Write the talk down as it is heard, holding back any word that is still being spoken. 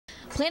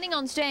planning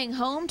on staying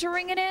home to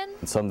ring it in?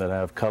 Some that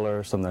have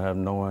color, some that have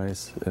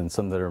noise, and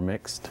some that are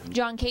mixed.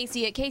 John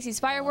Casey at Casey's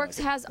Fireworks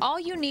has all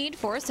you need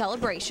for a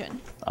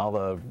celebration. All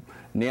the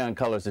neon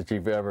colors that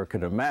you've ever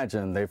could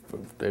imagine,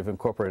 they've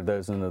incorporated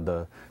those into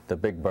the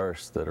big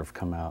bursts that have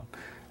come out.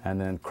 And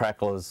then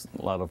crackle is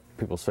a lot of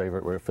people's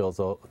favorite, where it fills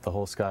the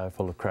whole sky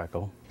full of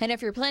crackle. And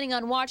if you're planning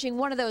on watching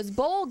one of those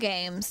bowl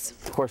games,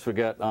 of course we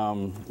got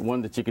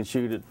one that you can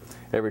shoot at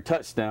every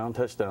touchdown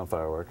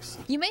fireworks.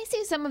 You may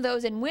see some of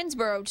those in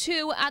Winsboro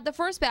too at the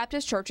First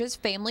Baptist Church's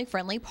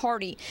family-friendly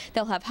party.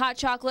 They'll have hot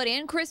chocolate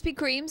and Krispy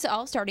Kremes,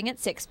 all starting at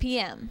 6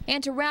 p.m.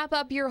 And to wrap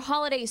up your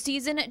holiday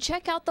season,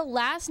 check out the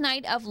last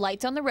night of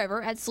Lights on the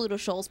River at Saluda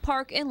Shoals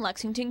Park in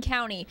Lexington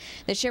County.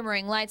 The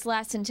shimmering lights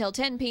last until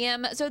 10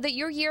 p.m. so that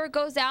your year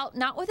goes out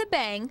not with a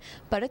bang,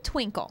 but a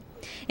twinkle.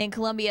 In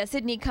Columbia,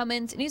 Sydney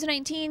Cummins, News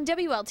 19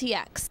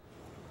 WLTX.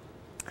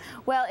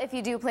 Well, if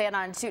you do plan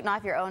on shooting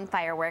off your own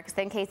fireworks,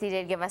 then Casey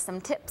did give us some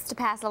tips to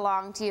pass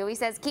along to you. He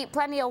says keep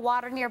plenty of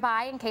water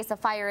nearby in case a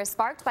fire is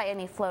sparked by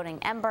any floating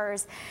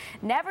embers.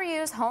 Never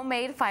use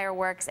homemade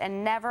fireworks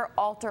and never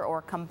alter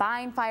or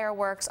combine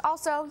fireworks.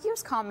 Also,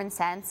 use common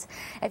sense.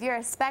 If you're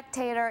a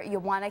spectator, you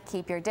want to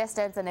keep your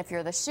distance, and if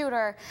you're the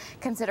shooter,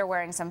 consider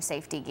wearing some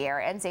safety gear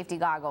and safety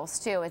goggles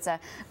too. It's a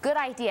good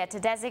idea to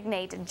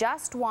designate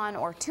just 1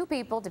 or 2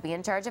 people to be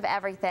in charge of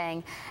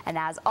everything, and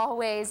as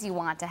always, you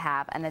want to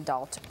have an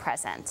adult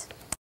present.